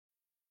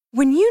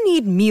When you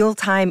need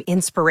mealtime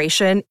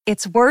inspiration,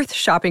 it's worth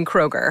shopping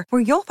Kroger,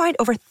 where you'll find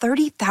over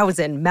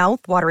 30,000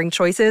 mouth-watering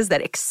choices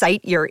that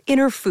excite your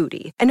inner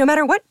foodie. And no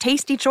matter what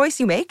tasty choice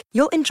you make,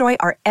 you'll enjoy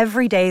our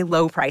everyday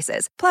low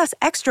prices, plus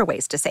extra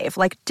ways to save,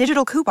 like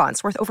digital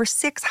coupons worth over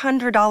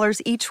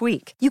 $600 each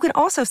week. You can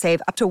also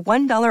save up to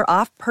 $1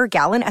 off per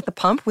gallon at the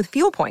pump with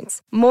fuel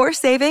points. More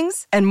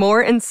savings and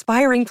more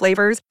inspiring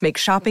flavors make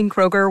shopping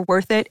Kroger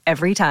worth it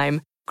every time.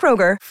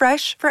 Kroger,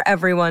 fresh for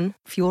everyone.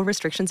 Fuel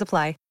restrictions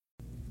apply.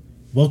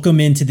 Welcome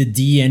into the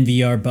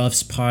DNVR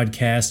Buffs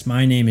podcast.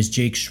 My name is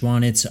Jake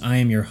Schwanitz. I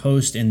am your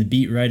host and the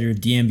beat writer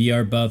of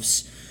DNVR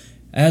Buffs.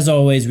 As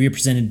always, we are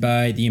presented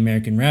by the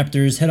American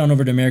Raptors. Head on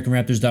over to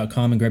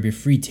AmericanRaptors.com and grab your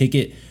free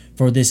ticket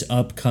for this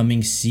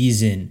upcoming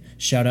season.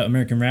 Shout out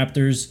American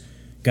Raptors.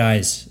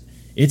 Guys,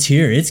 it's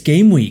here. It's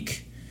game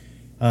week.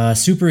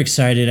 Super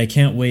excited. I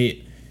can't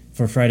wait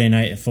for Friday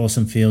night at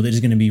Folsom Field. It is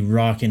going to be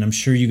rocking. I'm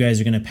sure you guys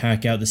are going to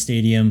pack out the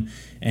stadium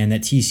and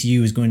that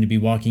TCU is going to be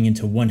walking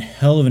into one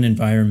hell of an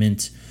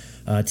environment.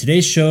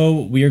 Today's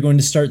show, we are going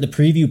to start the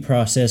preview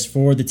process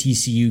for the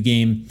TCU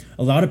game.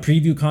 A lot of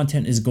preview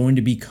content is going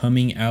to be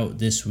coming out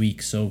this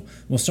week, so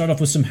we'll start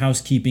off with some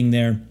housekeeping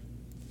there.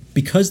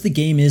 Because the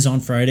game is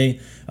on Friday,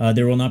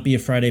 there will not be a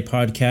Friday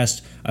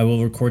podcast. I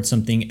will record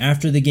something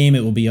after the game.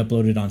 It will be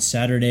uploaded on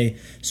Saturday,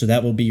 so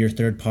that will be your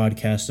third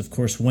podcast. Of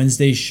course,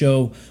 Wednesday's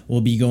show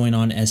will be going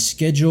on as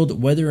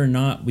scheduled. Whether or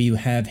not we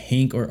have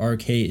Hank or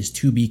RK is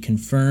to be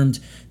confirmed.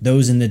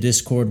 Those in the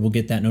Discord will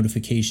get that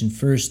notification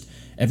first.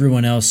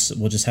 Everyone else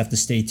will just have to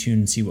stay tuned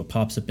and see what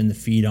pops up in the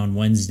feed on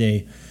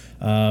Wednesday.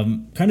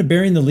 Kind of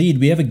bearing the lead,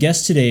 we have a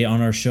guest today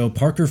on our show,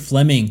 Parker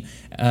Fleming,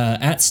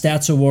 at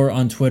StatsAwar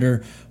on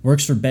Twitter,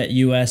 works for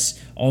BetUS,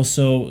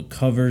 also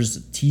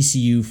covers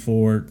TCU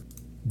for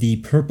the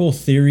Purple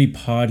Theory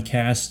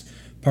podcast.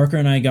 Parker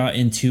and I got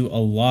into a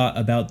lot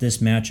about this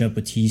matchup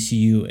with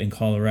TCU and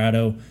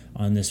Colorado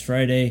on this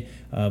Friday.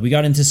 We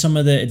got into some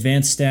of the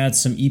advanced stats,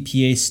 some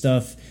EPA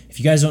stuff. If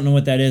you guys don't know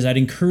what that is, I'd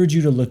encourage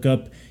you to look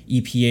up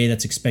EPA,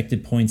 that's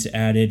expected points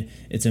added.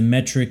 It's a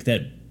metric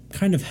that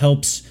kind of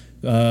helps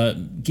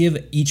give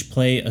each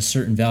play a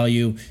certain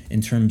value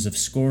in terms of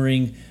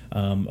scoring.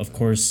 Of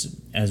course,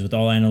 as with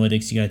all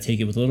analytics, you got to take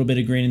it with a little bit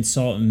of grain of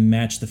salt and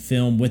match the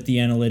film with the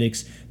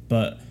analytics.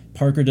 But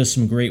Parker does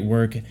some great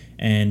work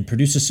and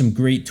produces some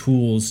great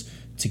tools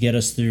to get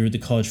us through the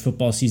college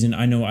football season.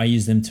 I know I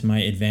used them to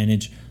my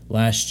advantage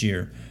last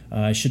year.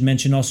 I should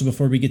mention also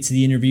before we get to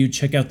the interview,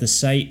 check out the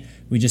site.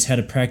 We just had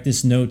a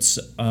practice notes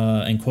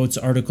and quotes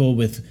article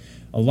with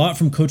a lot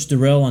from Coach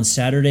Durrell on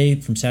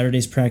Saturday, from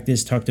Saturday's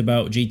practice. Talked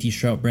about JT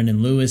Shrout,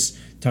 Brendan Lewis,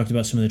 talked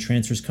about some of the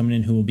transfers coming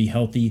in who will be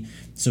healthy.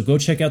 So go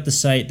check out the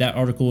site. That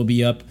article will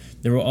be up.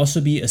 There will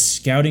also be a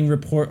scouting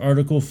report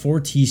article for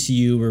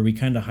TCU where we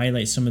kind of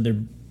highlight some of their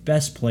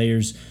best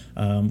players.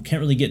 Can't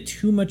really get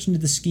too much into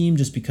the scheme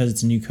just because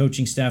it's a new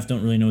coaching staff.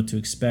 Don't really know what to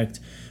expect.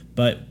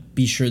 But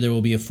be sure there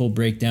will be a full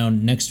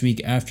breakdown next week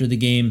after the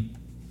game.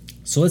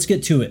 So let's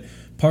get to it.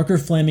 Parker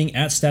Fleming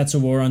at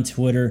StatsAwar on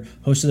Twitter,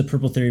 host of the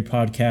Purple Theory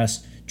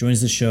podcast,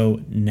 joins the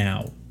show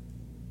now.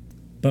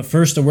 But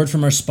first, a word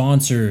from our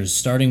sponsors,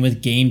 starting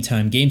with Game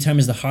Time. Game Time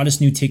is the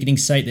hottest new ticketing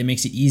site that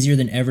makes it easier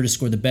than ever to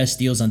score the best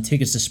deals on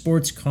tickets to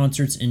sports,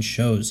 concerts, and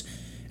shows.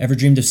 Ever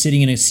dreamed of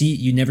sitting in a seat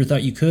you never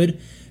thought you could?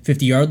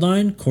 50-yard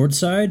line,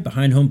 courtside,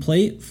 behind home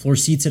plate, floor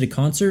seats at a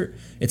concert?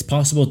 It's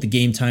possible with the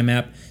Game Time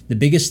app. The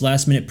biggest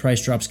last-minute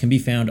price drops can be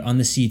found on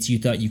the seats you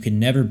thought you could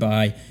never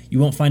buy. You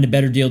won't find a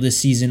better deal this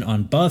season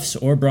on Buffs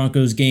or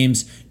Broncos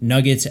games,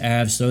 Nuggets,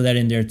 Avs, throw that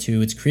in there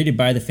too. It's created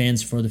by the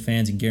fans for the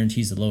fans and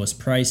guarantees the lowest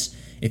price.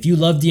 If you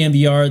love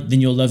DNVR,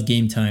 then you'll love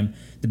Game Time.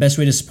 The best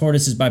way to support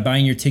us is by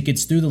buying your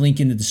tickets through the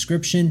link in the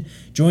description.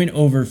 Join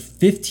over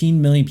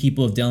 15 million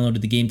people who have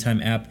downloaded the Game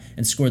Time app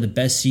and score the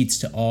best seats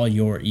to all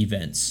your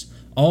events.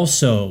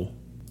 Also,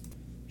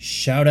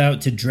 shout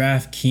out to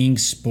DraftKings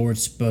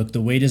Sportsbook.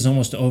 The wait is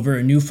almost over.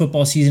 A new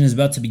football season is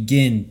about to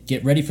begin.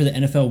 Get ready for the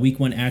NFL Week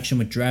 1 action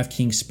with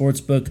DraftKings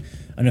Sportsbook,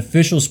 an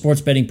official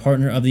sports betting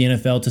partner of the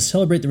NFL. To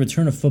celebrate the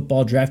return of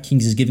football,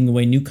 DraftKings is giving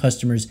away new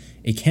customers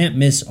a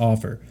can't-miss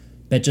offer.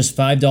 Bet just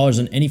 $5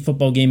 on any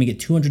football game and get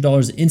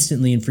 $200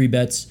 instantly in free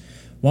bets.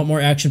 Want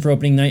more action for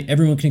opening night?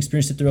 Everyone can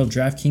experience the thrill of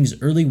DraftKings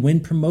early win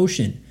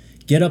promotion.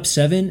 Get up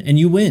 7 and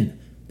you win.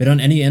 Bet on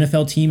any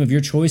NFL team of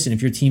your choice, and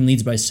if your team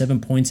leads by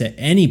 7 points at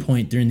any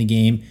point during the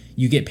game,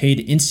 you get paid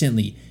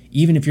instantly,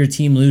 even if your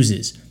team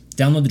loses.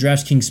 Download the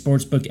DraftKings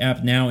Sportsbook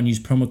app now and use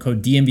promo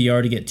code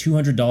DNVR to get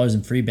 $200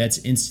 in free bets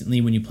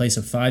instantly when you place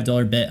a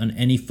 $5 bet on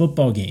any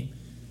football game.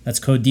 That's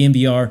code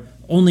DNVR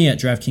only at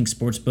DraftKings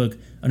Sportsbook,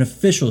 an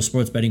official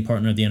sports betting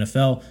partner of the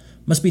NFL.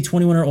 Must be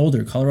 21 or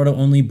older. Colorado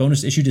only.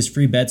 Bonus issued as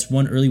free bets.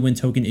 One early win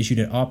token issued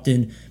at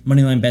opt-in.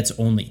 Moneyline bets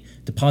only.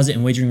 Deposit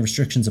and wagering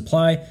restrictions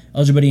apply.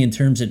 Eligibility and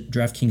terms at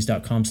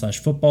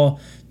DraftKings.com/football.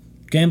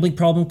 Gambling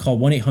problem? Call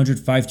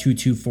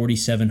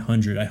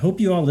 1-800-522-4700. I hope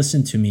you all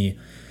listened to me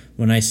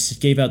When I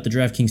gave out the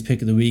DraftKings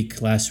pick of the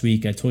week last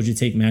week, I told you to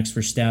take Max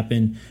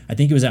Verstappen. I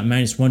think it was at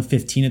minus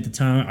 115 at the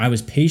time. I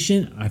was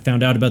patient. I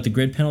found out about the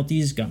grid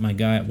penalties, got my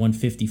guy at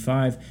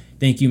 155.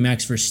 Thank you,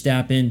 Max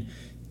Verstappen.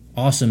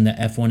 Awesome that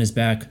F1 is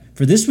back.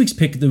 For this week's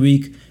pick of the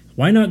week,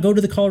 why not go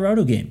to the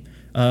Colorado game?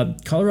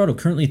 Colorado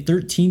currently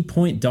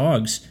 13-point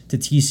dogs to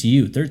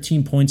TCU.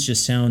 13 points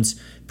just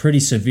sounds pretty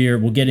severe.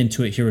 We'll get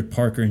into it here with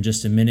Parker in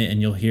just a minute,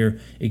 and you'll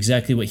hear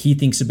exactly what he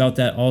thinks about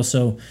that.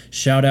 Also,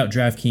 shout out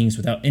DraftKings.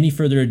 Without any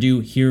further ado,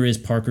 here is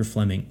Parker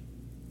Fleming.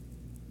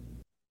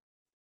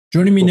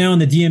 Joining me now on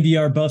the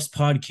DNVR Buffs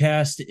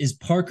podcast is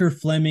Parker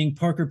Fleming.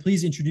 Parker,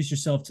 please introduce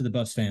yourself to the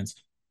Buffs fans.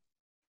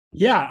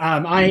 Yeah,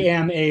 I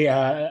am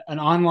an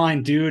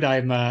online dude.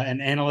 I'm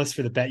an analyst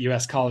for the Bet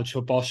US College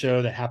Football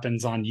Show that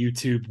happens on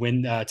YouTube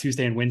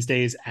Tuesday and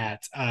Wednesdays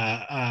at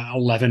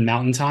 11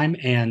 Mountain Time,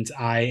 and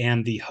I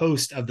am the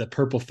host of the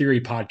Purple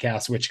Theory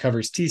podcast, which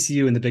covers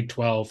TCU and the Big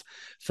 12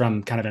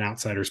 from kind of an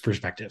outsider's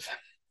perspective.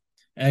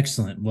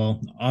 Excellent.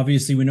 Well,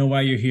 obviously, we know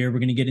why you're here. We're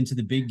going to get into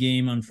the big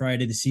game on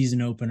Friday, the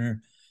season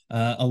opener.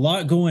 A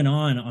lot going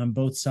on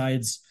both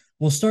sides.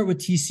 We'll start with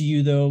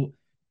TCU, though.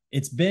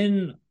 It's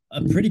been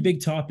a pretty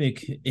big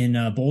topic in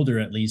Boulder,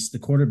 at least, the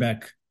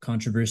quarterback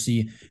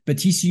controversy. But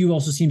TCU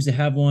also seems to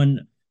have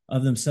one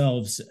of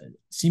themselves,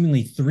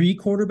 seemingly three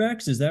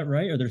quarterbacks. Is that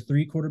right? Are there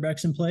three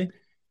quarterbacks in play?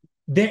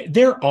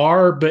 There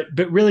are, but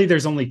really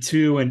there's only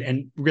two,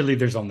 and really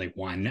there's only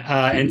one.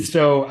 And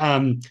so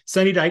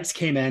Sonny Dykes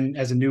came in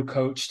as a new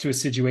coach to a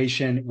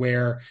situation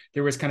where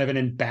there was kind of an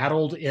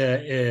embattled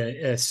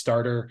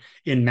starter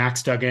in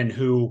Max Duggan,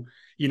 who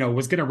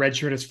was going to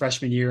redshirt his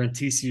freshman year, and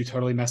TCU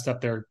totally messed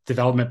up their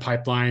development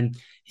pipeline.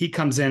 He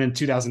comes in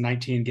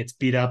 2019, gets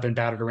beat up and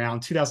battered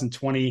around.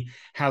 2020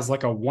 has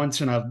like a once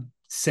in a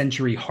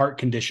century heart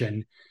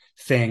condition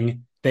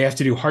thing. They have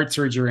to do heart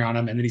surgery on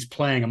him, and then he's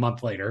playing a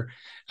month later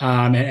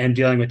and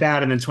dealing with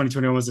that. And then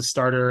 2021 was a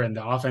starter, and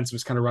the offense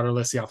was kind of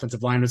rudderless. The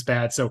offensive line was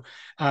bad. So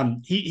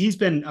he's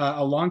been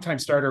a longtime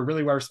starter,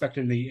 really well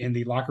respected in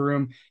the locker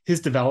room. His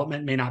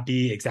development may not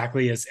be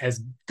exactly as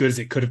good as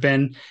it could have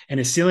been, and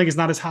his ceiling is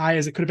not as high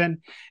as it could have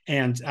been.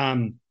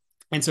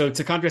 And so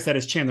to contrast that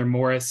is Chandler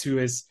Morris, who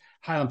is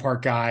Highland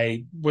Park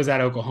guy, was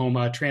at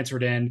Oklahoma,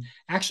 transferred in,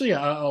 actually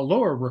a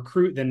lower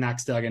recruit than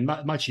Max Duggan,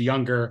 much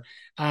younger.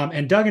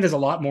 And Duggan is a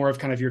lot more of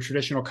kind of your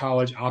traditional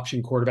college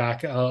option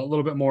quarterback, a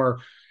little bit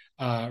more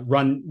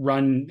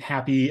run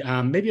happy,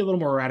 maybe a little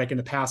more erratic in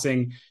the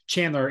passing.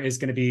 Chandler is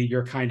going to be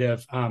your kind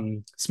of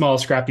small,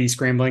 scrappy,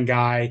 scrambling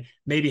guy,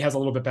 maybe has a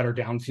little bit better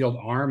downfield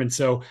arm. And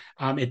so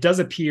it does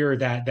appear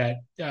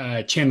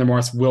that Chandler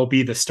Morris will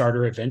be the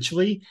starter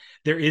eventually.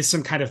 There is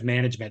some kind of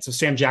management. So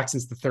Sam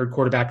Jackson's the third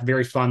quarterback,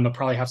 very fun. They'll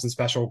probably have some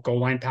special goal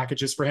line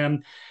packages for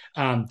him.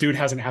 Dude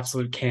has an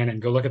absolute cannon.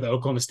 Go look at the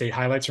Oklahoma State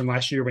highlights from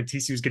last year when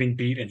TCU was getting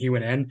beat and he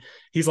went in.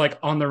 He's like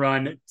on the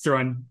run,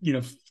 throwing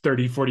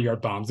 30,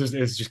 40-yard bombs.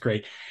 It's just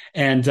great.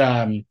 And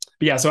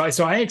but yeah,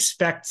 so I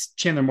expect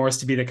Chandler Morris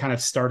to be the kind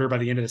of starter by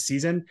the end of the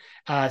season.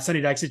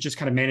 Sonny Dykes is just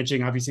kind of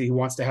managing. Obviously, he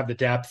wants to have the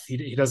depth.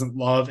 He doesn't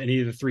love any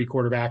of the three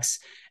quarterbacks,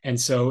 and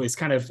so it's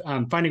kind of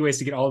finding ways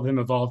to get all of them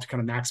involved to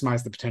kind of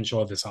maximize the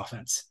potential of this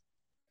offense.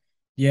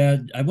 Yeah,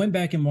 I went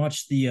back and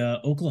watched the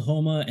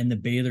Oklahoma and the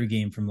Baylor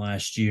game from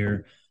last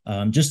year,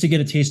 just to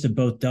get a taste of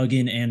both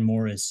Duggan and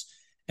Morris.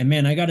 And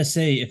man, I got to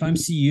say, if I'm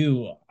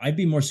CU, I'd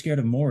be more scared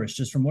of Morris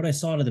just from what I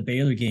saw to the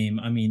Baylor game.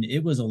 I mean,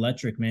 it was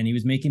electric, man. He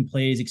was making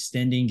plays,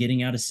 extending,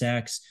 getting out of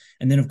sacks.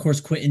 And then, of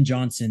course, Quentin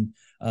Johnson.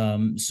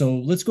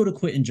 So let's go to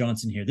Quentin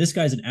Johnson here. This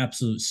guy's an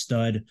absolute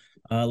stud.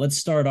 Let's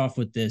start off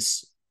with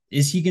this.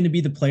 Is he going to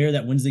be the player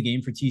that wins the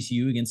game for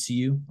TCU against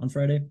CU on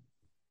Friday?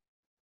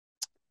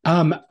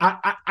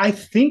 I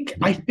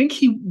think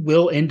he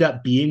will end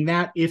up being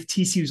that if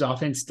TCU's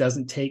offense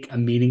doesn't take a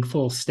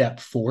meaningful step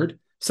forward.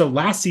 So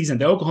last season,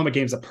 the Oklahoma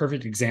game is a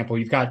perfect example.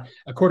 You've got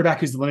a quarterback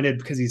who's limited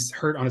because he's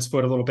hurt on his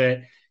foot a little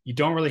bit. You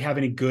don't really have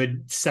any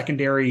good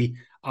secondary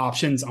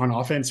options on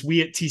offense.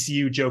 We at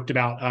TCU joked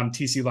about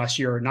TCU last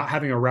year not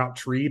having a route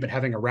tree, but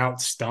having a route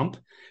stump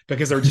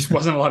because there just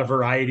wasn't a lot of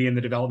variety in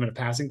the development of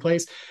passing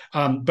plays.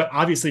 But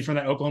obviously from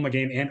that Oklahoma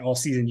game and all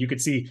season, you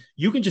could see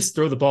you can just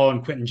throw the ball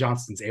in Quentin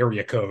Johnston's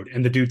area code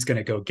and the dude's going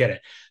to go get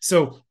it.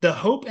 So the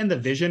hope and the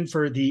vision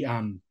for the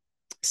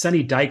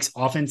Sonny Dykes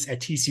offense at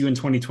TCU in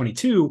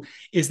 2022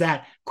 is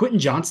that Quentin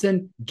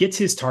Johnston gets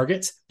his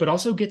targets, but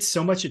also gets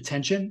so much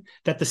attention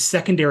that the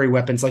secondary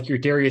weapons like your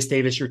Darius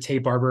Davis, your Tay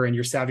Barber, and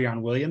your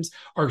Savion Williams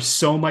are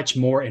so much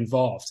more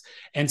involved.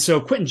 And so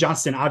Quentin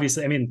Johnston,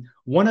 obviously, I mean,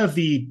 one of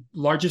the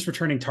largest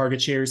returning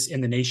target shares in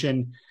the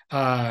nation,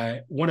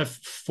 one of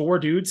four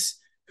dudes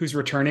who's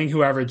returning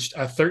who averaged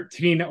a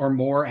 13 or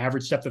more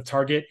average depth of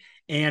target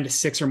and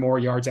 6 or more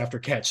yards after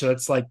catch. So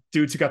that's like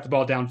dudes who got the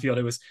ball downfield.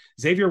 It was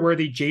Xavier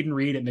Worthy, Jaden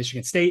Reed at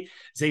Michigan State,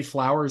 Zay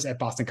Flowers at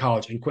Boston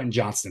College, and Quentin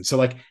Johnston. So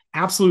like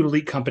absolute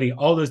elite company.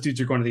 All those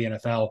dudes are going to the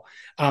NFL.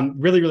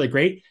 Really, really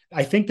great.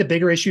 I think the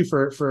bigger issue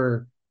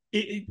for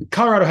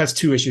Colorado has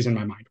two issues in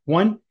my mind.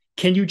 One,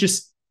 can you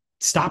just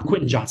stop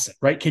Quentin Johnston,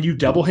 right? Can you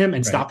double him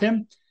and stop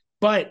him?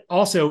 But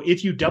also,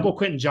 if you double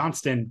Quentin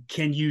Johnston,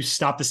 can you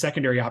stop the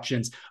secondary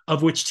options,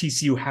 of which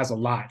TCU has a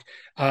lot?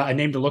 A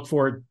name to look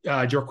for,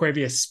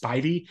 Jorquavius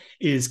Spivey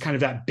is kind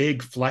of that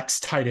big flex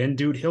tight end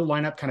dude. He'll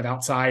line up kind of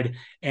outside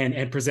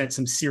and present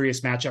some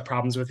serious matchup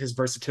problems with his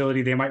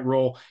versatility. They might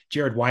roll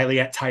Jared Wiley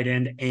at tight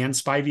end and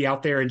Spivey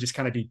out there and just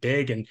kind of be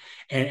big and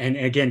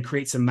again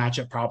create some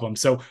matchup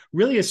problems. So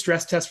really a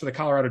stress test for the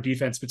Colorado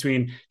defense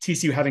between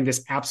TCU having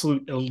this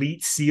absolute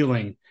elite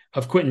ceiling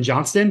of Quentin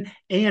Johnston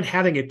and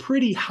having a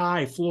pretty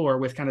high floor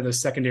with kind of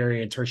those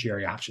secondary and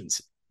tertiary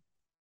options.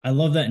 I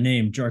love that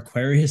name,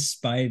 Jarquarius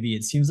Spivey.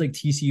 It seems like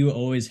TCU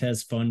always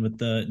has fun with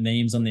the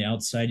names on the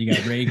outside. You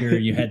got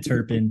Rager, you had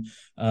Turpin.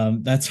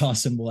 That's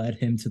awesome. We'll add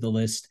him to the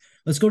list.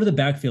 Let's go to the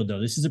backfield,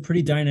 though. This is a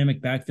pretty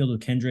dynamic backfield with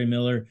Kendre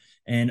Miller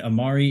and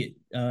Amari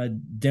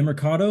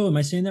Demercado. Am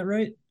I saying that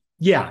right?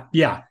 Yeah.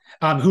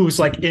 Who's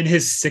like in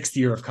his 6th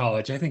year of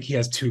college. I think he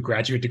has 2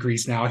 graduate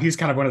degrees now. He's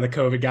kind of one of the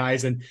COVID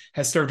guys and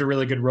has served a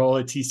really good role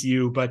at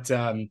TCU, but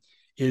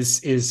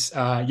he's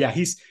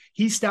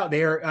stout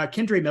there.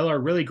 Kendre Miller,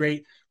 really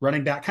great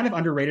running back, kind of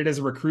underrated as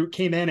a recruit,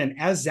 came in, and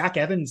as Zach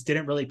Evans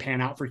didn't really pan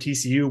out for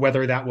TCU,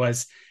 whether that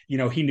was, he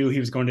knew he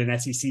was going to an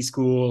SEC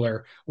school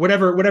or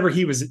whatever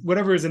was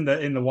in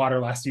the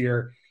water last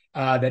year.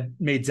 That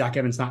made Zach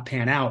Evans not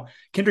pan out.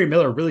 Kendre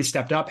Miller really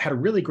stepped up, had a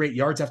really great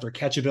yards after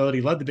catch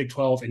ability, led the Big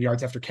 12 in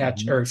yards after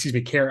catch,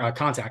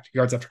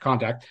 yards after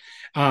contact.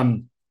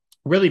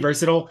 Really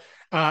versatile.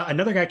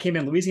 Another guy came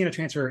in, Louisiana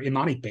transfer,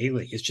 Imani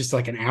Bailey, is just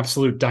like an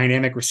absolute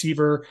dynamic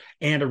receiver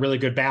and a really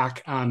good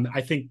back.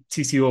 I think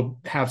TCU will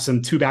have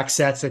some 2-back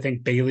sets. I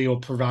think Bailey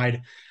will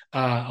provide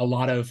a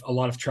lot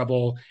of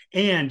trouble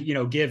and,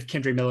 give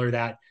Kendre Miller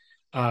that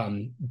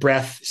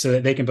breath so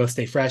that they can both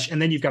stay fresh.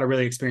 And then you've got a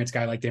really experienced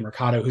guy like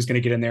Demercado who's going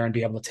to get in there and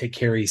be able to take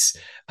carries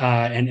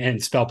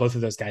and spell both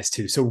of those guys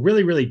too. So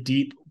really, really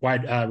deep,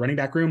 wide running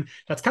back room.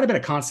 That's kind of been a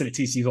constant at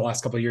TCU the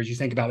last couple of years. You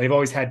think about, they've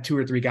always had 2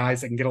 or 3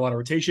 guys that can get a lot of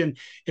rotation.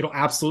 It'll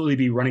absolutely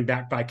be running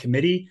back by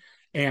committee.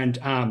 And,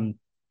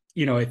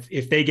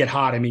 if they get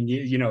hot, I mean,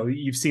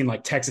 you've seen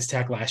like Texas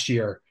Tech last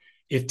year.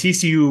 If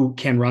TCU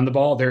can run the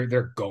ball,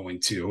 they're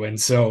going to. And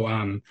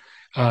so,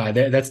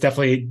 that's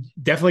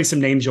definitely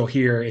some names you'll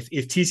hear. If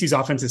TCU's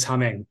offense is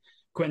humming,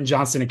 Quentin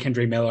Johnston and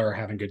Kendre Miller are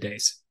having good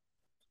days.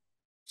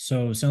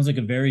 So it sounds like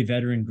a very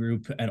veteran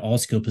group at all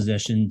skill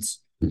positions.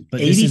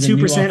 But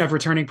 82% of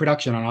returning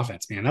production on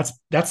offense, man.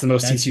 That's the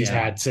most TCU's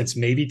had since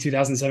maybe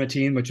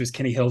 2017, which was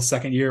Kenny Hill's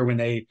second year when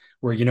they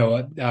were,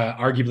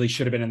 arguably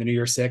should have been in the New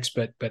Year's Six,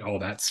 but all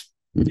that's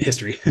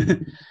history.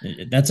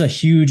 That's a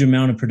huge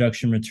amount of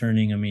production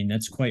returning. I mean,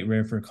 that's quite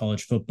rare for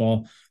college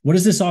football. What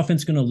is this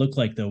offense going to look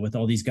like, though, with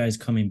all these guys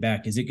coming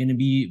back? Is it going to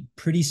be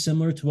pretty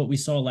similar to what we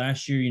saw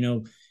last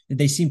year?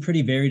 They seem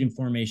pretty varied in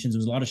formations. There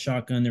was a lot of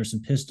shotgun. There was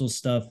some pistol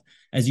stuff.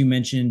 As you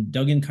mentioned,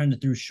 Duggan kind of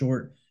threw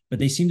short, but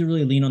they seem to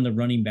really lean on the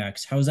running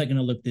backs. How is that going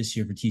to look this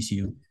year for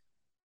TCU?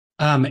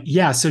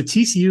 So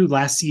TCU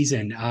last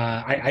season,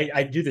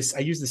 I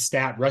use the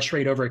stat rush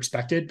rate over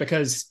expected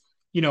because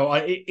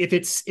if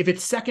it's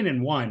 2nd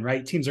and 1,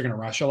 right, teams are going to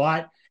rush a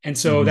lot. And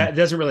so that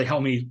doesn't really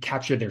help me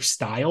capture their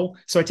style.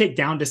 So I take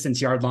down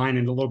distance, yard line,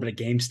 and a little bit of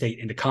game state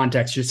into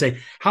context. Just say,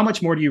 how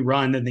much more do you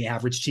run than the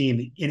average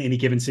team in any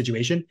given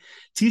situation?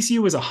 TCU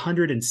was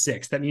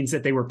 106. That means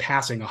that they were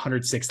passing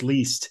 106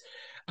 least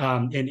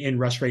in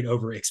rush rate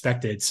over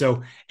expected.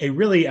 So a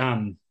really,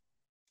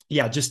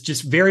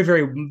 just very,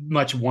 very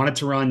much wanted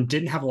to run,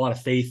 didn't have a lot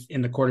of faith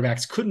in the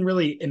quarterbacks, couldn't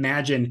really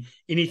imagine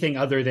anything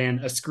other than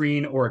a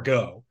screen or a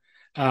go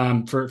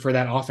for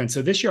that offense.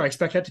 So this year I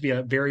expect that to be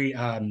a very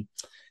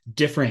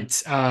different.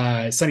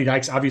 Sonny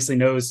Dykes obviously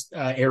knows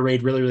air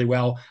raid really, really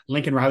well.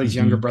 Lincoln Riley's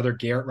younger brother,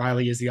 Garrett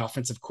Riley, is the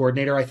offensive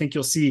coordinator. I think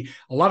you'll see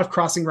a lot of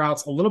crossing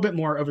routes, a little bit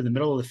more over the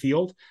middle of the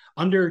field.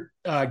 Under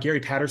Gary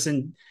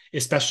Patterson,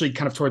 especially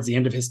kind of towards the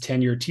end of his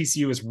tenure,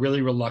 TCU is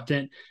really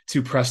reluctant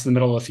to press the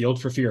middle of the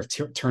field for fear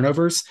of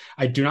turnovers.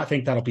 I do not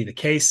think that'll be the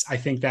case. I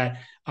think that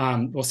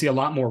we'll see a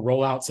lot more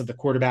rollouts of the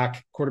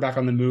quarterback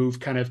on the move,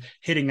 kind of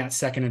hitting that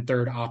 2nd and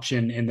 3rd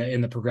option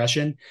in the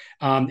progression.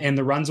 And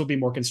the runs will be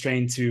more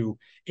constrained to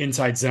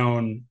inside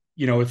zone.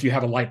 If you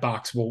have a light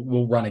box,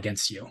 we'll run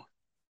against you.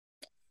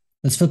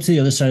 Let's flip to the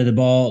other side of the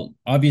ball.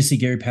 Obviously,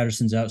 Gary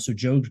Patterson's out, so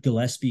Joe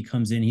Gillespie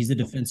comes in. He's the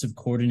defensive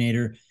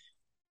coordinator.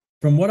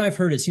 From what I've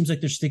heard, it seems like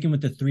they're sticking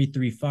with the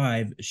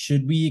 3-3-5.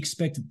 Should we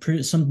expect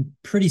some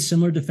pretty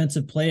similar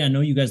defensive play? I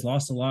know you guys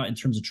lost a lot in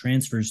terms of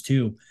transfers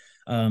too.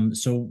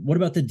 So what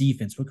about the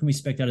defense? What can we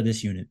expect out of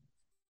this unit?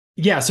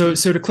 Yeah. So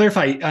to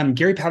clarify,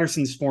 Gary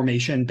Patterson's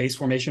base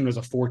formation was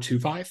a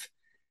 4-2-5,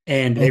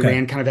 and they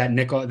ran kind of that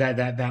nickel, that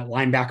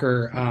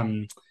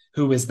linebacker,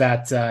 who was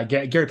that,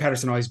 Gary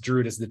Patterson always drew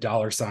it as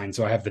the $sign.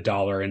 So I have the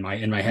dollar in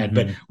my head,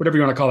 but whatever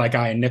you want to call that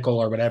guy, a nickel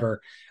or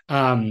whatever.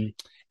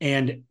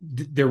 and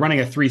they're running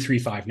a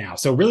 3-3-5 now.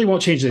 So really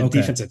won't change the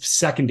defensive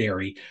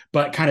secondary,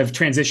 but kind of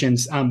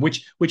transitions,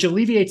 which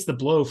alleviates the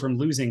blow from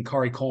losing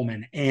Kari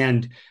Coleman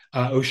and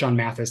O'Shawn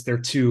Mathis. They're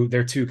two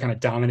kind of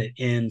dominant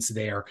ends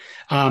there.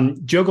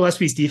 Joe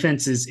Gillespie's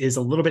defense is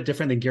a little bit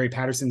different than Gary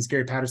Patterson's.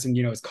 Gary Patterson,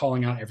 is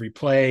calling out every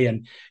play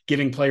and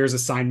giving players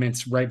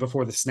assignments right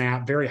before the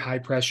snap, very high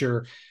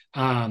pressure,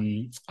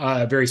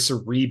 very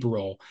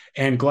cerebral.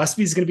 And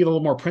Gillespie's going to be a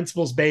little more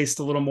principles based,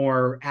 a little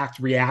more act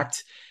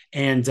react.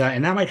 And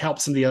that might help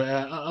some of the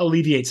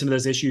alleviate some of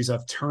those issues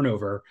of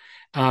turnover,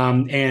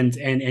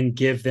 and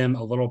give them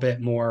a little bit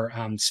more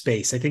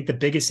space. I think the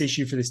biggest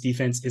issue for this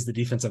defense is the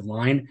defensive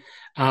line.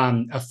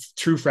 A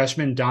true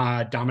freshman,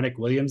 Dominic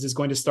Williams, is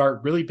going to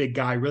start. Really big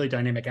guy, really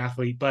dynamic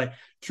athlete, but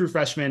true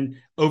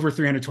freshman, over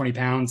 320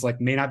 pounds,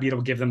 may not be able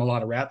to give them a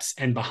lot of reps.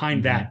 And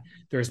behind that,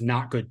 there's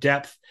not good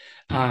depth.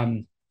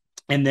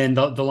 And then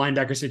the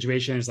linebacker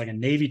situation is like a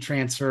Navy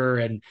transfer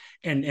and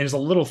is a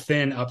little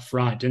thin up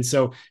front. And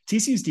so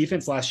TCU's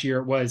defense last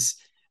year was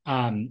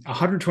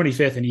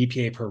 125th in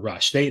EPA per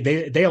rush.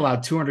 They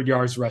allowed 200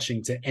 yards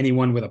rushing to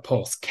anyone with a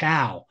pulse.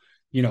 Cal,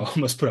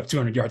 almost put up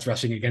 200 yards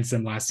rushing against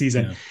them last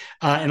season.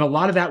 Yeah. And a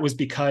lot of that was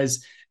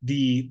because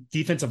the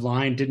defensive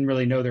line didn't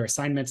really know their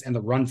assignments, and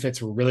the run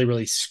fits were really,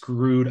 really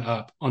screwed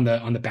up on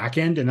the back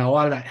end. And a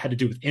lot of that had to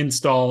do with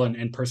install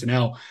and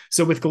personnel.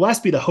 So with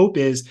Gillespie, the hope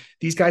is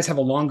these guys have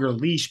a longer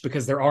leash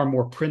because there are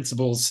more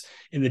principles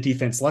in the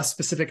defense, less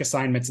specific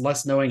assignments,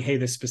 less knowing, hey,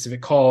 this specific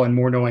call, and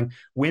more knowing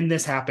when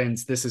this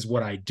happens, this is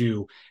what I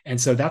do. And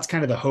so that's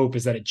kind of the hope,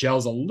 is that it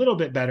gels a little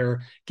bit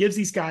better, gives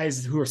these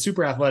guys who are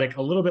super athletic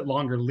a little bit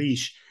longer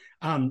leash.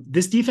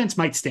 This defense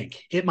might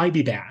stink. It might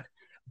be bad,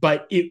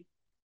 but it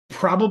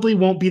probably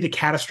won't be the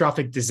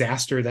catastrophic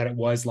disaster that it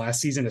was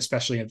last season,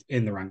 especially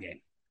in the run game.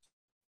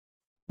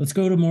 Let's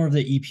go to more of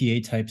the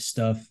EPA type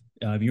stuff.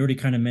 You already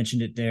kind of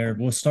mentioned it there.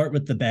 We'll start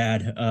with the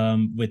bad,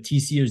 with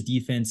TCU's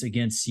defense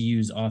against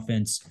CU's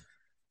offense.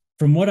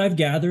 From what I've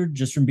gathered,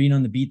 just from being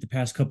on the beat the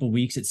past couple of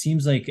weeks, it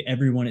seems like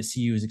everyone at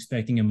CU is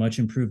expecting a much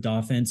improved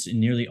offense in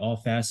nearly all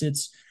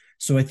facets.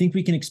 So I think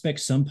we can expect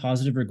some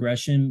positive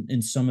regression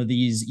in some of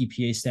these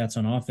EPA stats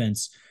on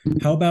offense.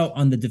 How about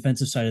on the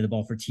defensive side of the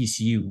ball for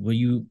TCU?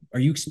 Are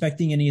you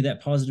expecting any of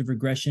that positive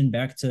regression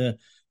back to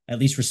at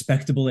least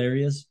respectable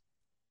areas?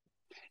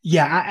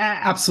 Yeah,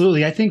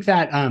 absolutely. I think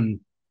that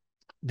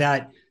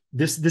that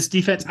this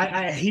defense,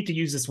 I hate to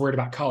use this word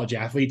about college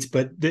athletes,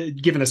 but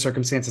given the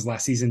circumstances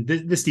last season,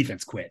 this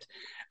defense quit.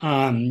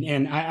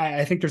 And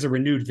I think there's a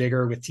renewed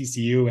vigor with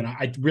TCU. And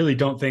I really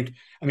don't think,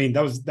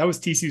 that was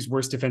TCU's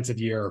worst defensive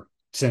year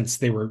since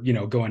they were,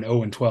 going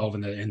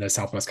 0-12 in the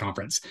Southwest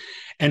Conference.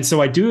 And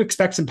so I do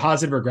expect some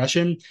positive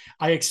regression.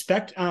 I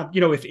expect,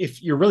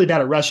 if you're really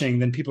bad at rushing,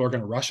 then people are going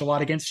to rush a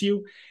lot against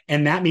you.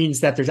 And that means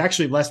that there's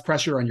actually less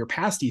pressure on your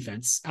pass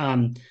defense.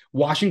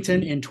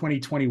 Washington in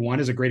 2021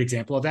 is a great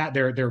example of that.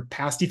 Their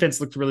pass defense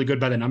looked really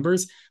good by the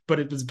numbers, but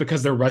it was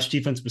because their rush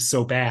defense was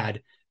so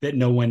bad that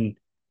no one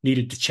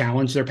needed to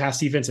challenge their pass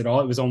defense at all.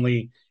 It was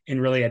only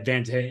in really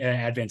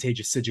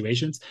advantageous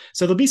situations.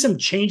 So there'll be some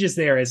changes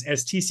there as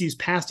TCU's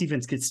pass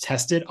defense gets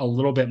tested a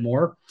little bit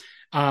more.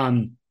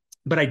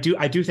 But I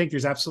do think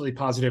there's absolutely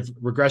positive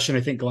regression.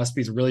 I think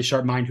Gillespie's a really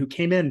sharp mind who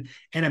came in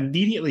and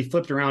immediately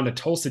flipped around a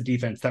Tulsa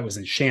defense that was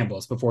in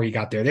shambles before he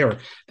got there.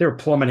 They were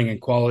plummeting in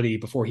quality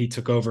before he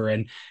took over,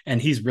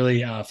 and he's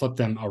really flipped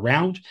them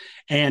around.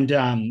 And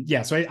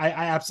so I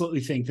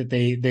absolutely think that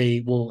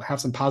they will have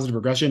some positive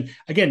regression.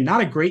 Again, not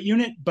a great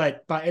unit,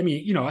 but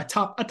a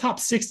top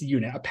 60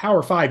 unit, a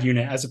power 5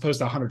 unit, as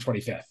opposed to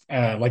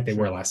 125th like they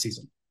were last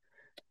season.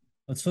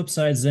 Let's flip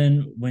sides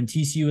then. When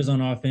TCU is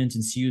on offense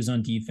and CU is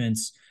on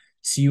defense,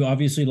 CU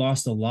obviously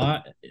lost a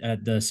lot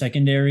at the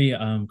secondary.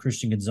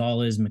 Christian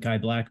Gonzalez,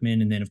 Mekhi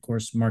Blackman, and then, of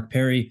course, Mark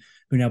Perry,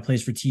 who now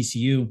plays for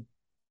TCU.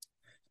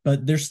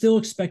 But they're still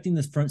expecting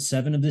the front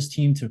seven of this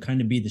team to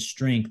kind of be the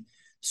strength.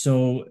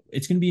 So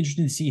it's going to be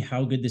interesting to see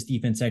how good this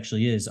defense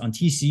actually is. On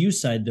TCU's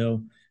side,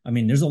 though,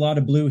 there's a lot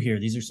of blue here.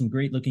 These are some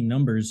great-looking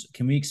numbers.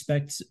 Can we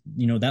expect,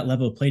 that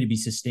level of play to be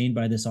sustained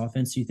by this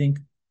offense, do you think?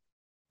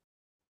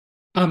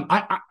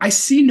 I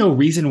see no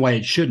reason why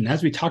it shouldn't.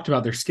 As we talked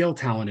about, their skill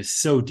talent is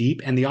so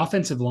deep, and the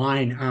offensive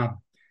line,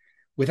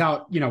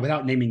 without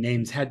naming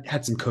names,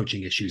 had some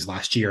coaching issues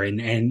last year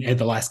and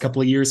the last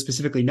couple of years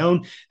specifically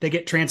known. They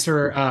get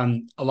transfer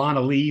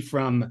Alana Lee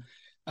from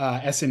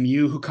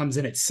SMU, who comes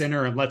in at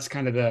center and lets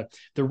kind of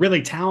the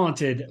really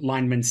talented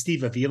lineman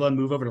Steve Avila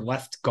move over to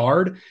left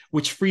guard,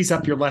 which frees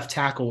up your left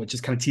tackle, which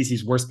is kind of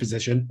TC's worst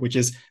position, which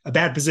is a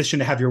bad position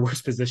to have your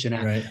worst position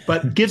at, right.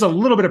 But gives a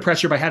little bit of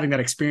pressure by having that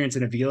experience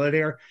in Avila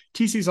there.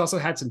 TC's also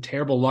had some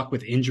terrible luck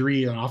with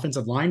injury on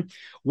offensive line.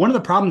 One of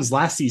the problems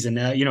last season,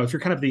 if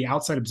you're kind of the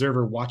outside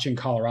observer watching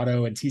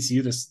Colorado and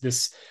TCU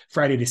this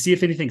Friday to see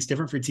if anything's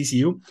different for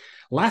TCU,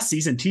 last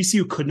season,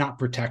 TCU could not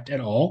protect at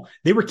all.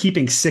 They were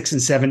keeping 6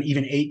 and 7,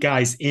 even 8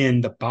 guys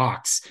in the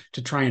box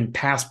to try and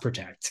pass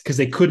protect because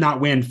they could not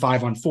win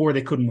 5-on-4.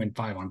 They couldn't win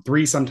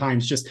 5-on-3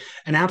 sometimes, just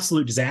an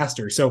absolute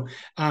disaster. So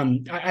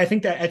I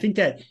think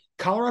that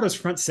Colorado's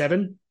front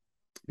seven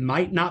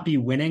might not be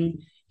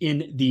winning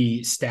in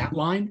the stat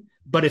line.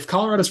 But if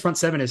Colorado's front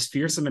seven is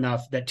fearsome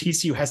enough that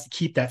TCU has to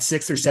keep that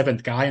sixth or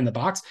seventh guy in the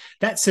box,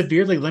 that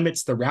severely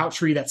limits the route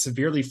tree, that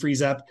severely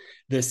frees up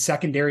the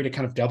secondary to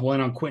kind of double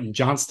in on Quentin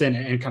Johnston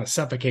and kind of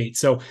suffocate.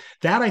 So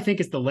that, I think,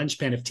 is the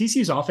linchpin. If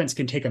TCU's offense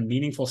can take a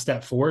meaningful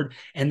step forward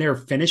and their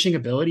finishing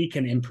ability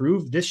can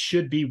improve, this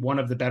should be one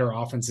of the better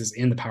offenses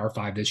in the Power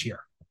Five this year.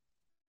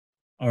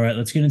 All right,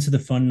 let's get into the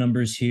fun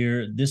numbers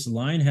here. This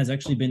line has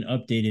actually been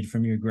updated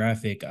from your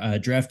graphic.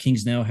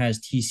 DraftKings now has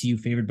TCU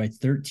favored by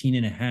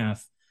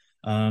 13.5.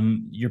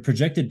 Your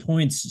projected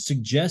points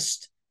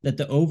suggest that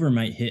the over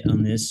might hit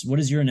on this. What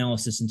is your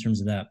analysis in terms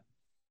of that?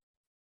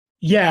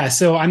 Yeah,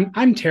 so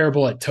I'm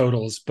terrible at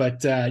totals,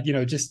 but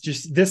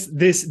just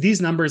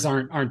these numbers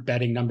aren't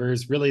betting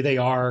numbers. Really, they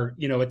are,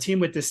 a team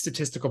with this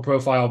statistical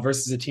profile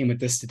versus a team with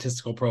this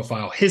statistical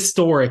profile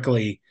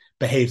historically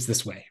behaves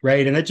this way,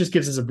 right? And that just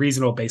gives us a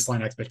reasonable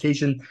baseline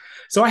expectation.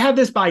 So I have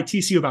this by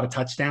TCU about a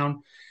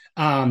touchdown.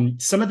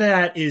 Some of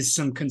that is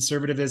some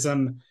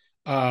conservatism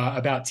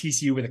about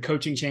TCU with a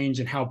coaching change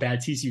and how bad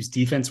TCU's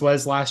defense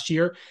was last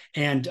year.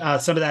 And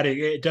some of that,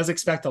 it does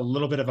expect a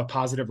little bit of a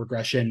positive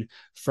regression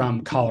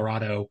from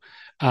Colorado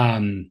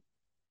in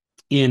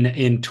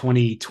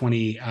 2020,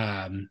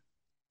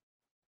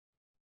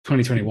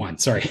 2021,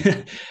 sorry,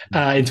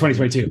 in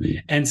 2022.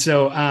 And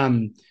so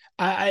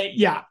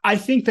I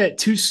think that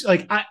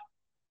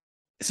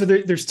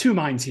there's two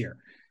minds here.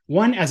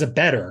 One, as a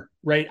bettor,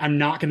 right? I'm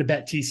not going to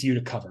bet TCU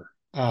to cover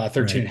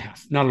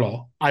 13.5. Not at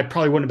all. I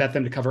probably wouldn't bet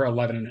them to cover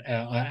 11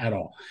 at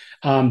all.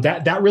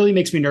 That really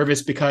makes me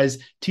nervous because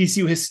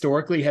TCU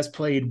historically has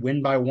played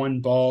win by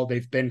one ball.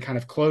 They've been kind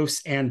of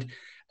close, and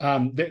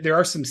there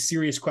are some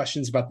serious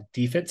questions about the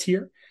defense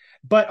here.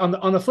 But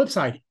on the flip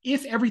side,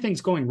 if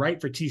everything's going right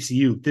for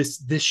TCU,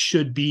 this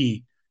should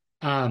be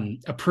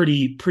a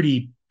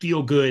pretty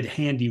feel good,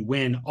 handy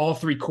win. All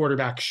three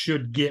quarterbacks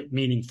should get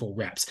meaningful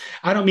reps.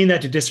 I don't mean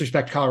that to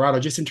disrespect Colorado,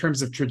 just in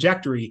terms of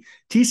trajectory.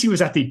 TCU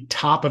was at the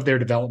top of their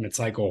development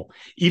cycle,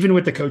 even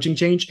with the coaching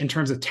change in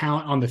terms of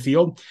talent on the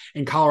field.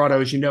 And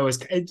Colorado, as you know, has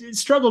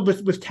struggled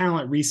with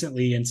talent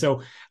recently. And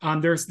so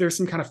there's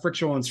some kind of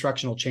frictional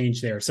instructional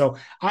change there. So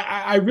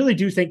I really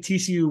do think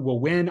TCU will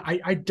win.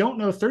 I don't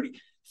know,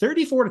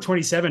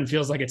 34-27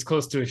 feels like it's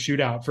close to a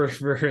shootout for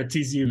a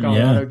TCU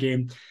Colorado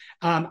game.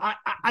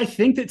 I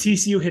think that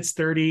TCU hits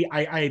 30.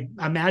 I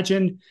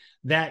imagine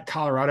that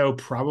Colorado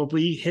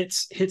probably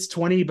hits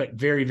 20, but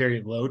very,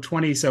 very low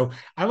 20. So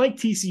I like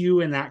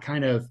TCU in that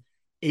kind of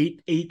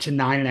 8 to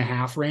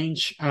 9.5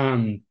 range.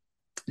 A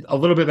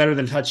little bit better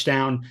than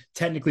touchdown,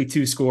 technically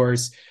 2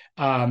 scores.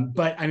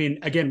 But I mean,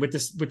 again, with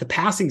the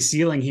passing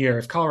ceiling here,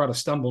 if Colorado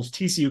stumbles,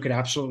 TCU could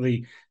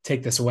absolutely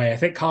take this away. I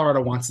think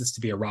Colorado wants this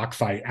to be a rock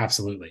fight.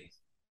 Absolutely.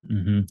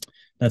 Mm-hmm.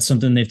 That's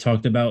something they've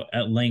talked about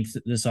at length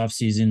this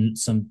offseason.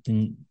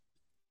 Something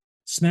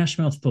smash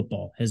mouth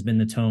football has been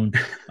the tone.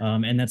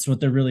 And that's what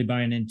they're really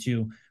buying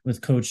into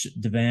with Coach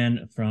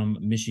Devan from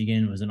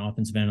Michigan, was an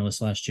offensive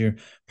analyst last year.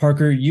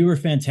 Parker, you were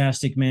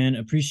fantastic, man.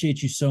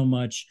 Appreciate you so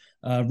much.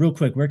 Real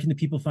quick, where can the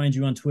people find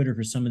you on Twitter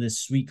for some of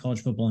this sweet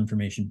college football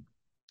information?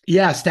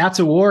 Yeah, Stats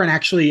of War. And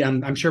actually,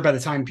 I'm sure by the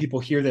time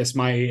people hear this,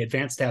 my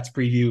advanced stats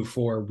preview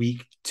for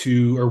week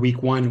 2 or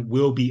week 1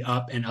 will be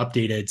up and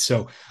updated.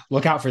 So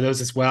look out for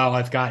those as well.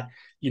 I've got,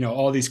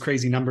 all these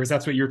crazy numbers.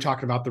 That's what you're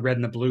talking about, the red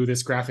and the blue,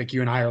 this graphic you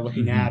and I are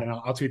looking at, and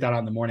I'll tweet that out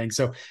in the morning.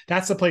 So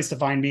that's the place to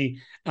find me.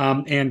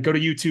 And go to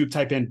YouTube,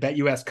 type in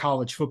BetUS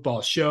College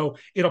Football Show.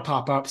 It'll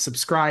pop up,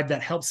 subscribe.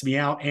 That helps me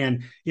out.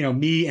 And,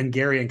 me and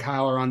Gary and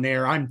Kyle are on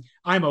there. I'm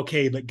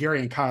okay, but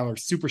Gary and Kyle are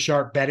super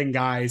sharp betting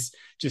guys.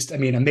 Just,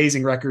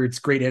 amazing records,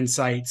 great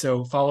insight.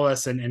 So follow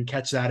us and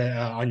catch that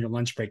on your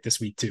lunch break this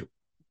week too.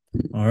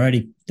 All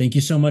righty. Thank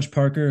you so much,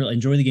 Parker.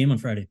 Enjoy the game on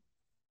Friday.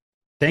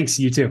 Thanks.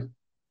 You too.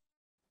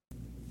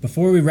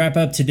 Before we wrap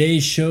up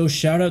today's show,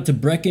 shout out to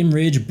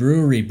Breckenridge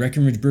Brewery.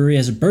 Breckenridge Brewery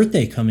has a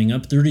birthday coming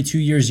up, 32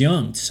 years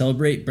young. To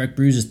celebrate, Breck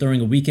Brews is throwing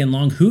a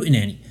weekend-long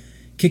hootenanny.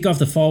 Kick off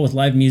the fall with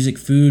live music,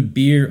 food,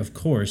 beer, of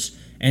course,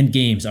 and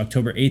games.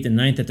 October 8th and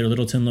 9th at their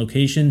Littleton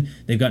location.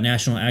 They've got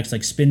national acts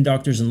like Spin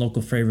Doctors and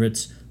local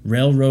favorites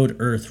Railroad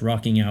Earth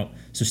rocking out.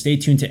 So stay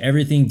tuned to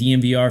everything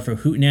DMVR for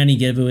hootenanny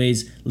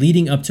giveaways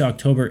leading up to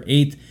October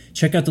 8th.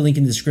 Check out the link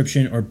in the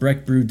description or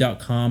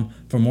breckbrew.com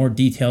for more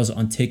details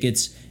on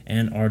tickets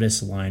and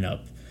artist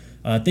lineup.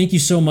 Thank you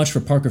so much for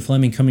Parker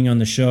Fleming coming on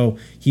the show.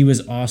 He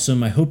was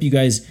awesome. I hope you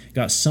guys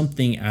got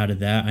something out of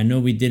that. I know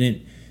we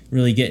didn't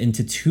really get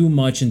into too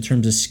much in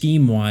terms of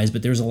scheme-wise,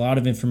 but there's a lot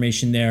of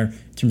information there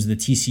in terms of the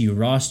TCU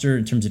roster,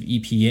 in terms of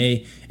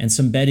EPA, and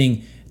some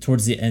betting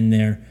towards the end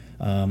there.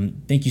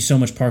 Thank you so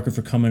much, Parker,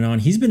 for coming on.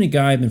 He's been a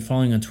guy I've been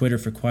following on Twitter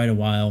for quite a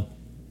while.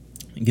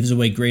 He gives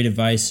away great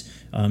advice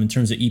in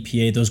terms of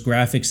EPA. Those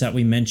graphics that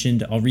we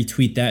mentioned, I'll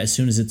retweet that as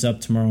soon as it's up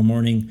tomorrow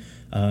morning,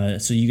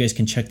 so you guys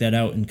can check that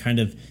out and kind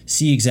of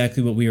see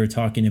exactly what we were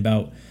talking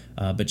about.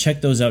 But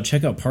check those out.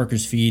 Check out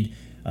Parker's feed.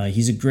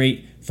 He's a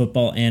great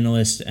football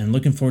analyst, and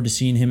looking forward to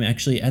seeing him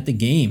actually at the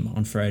game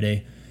on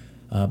Friday.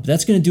 But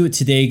that's going to do it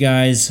today,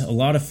 guys. A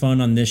lot of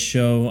fun on this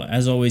show.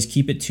 As always,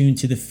 keep it tuned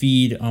to the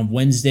feed. On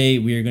Wednesday,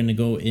 we are going to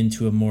go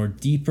into a more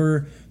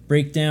deeper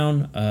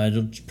breakdown.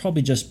 It'll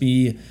probably just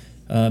be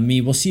me.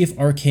 We'll see if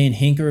RK and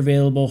Hank are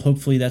available.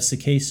 Hopefully that's the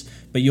case,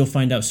 but you'll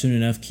find out soon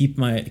enough. Keep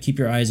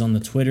your eyes on the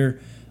Twitter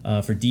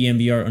for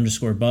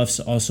DMVR_buffs.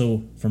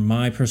 Also for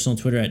my personal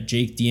Twitter at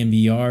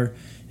JakeDMVR.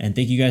 And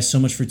thank you guys so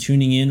much for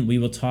tuning in. We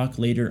will talk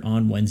later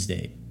on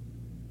Wednesday.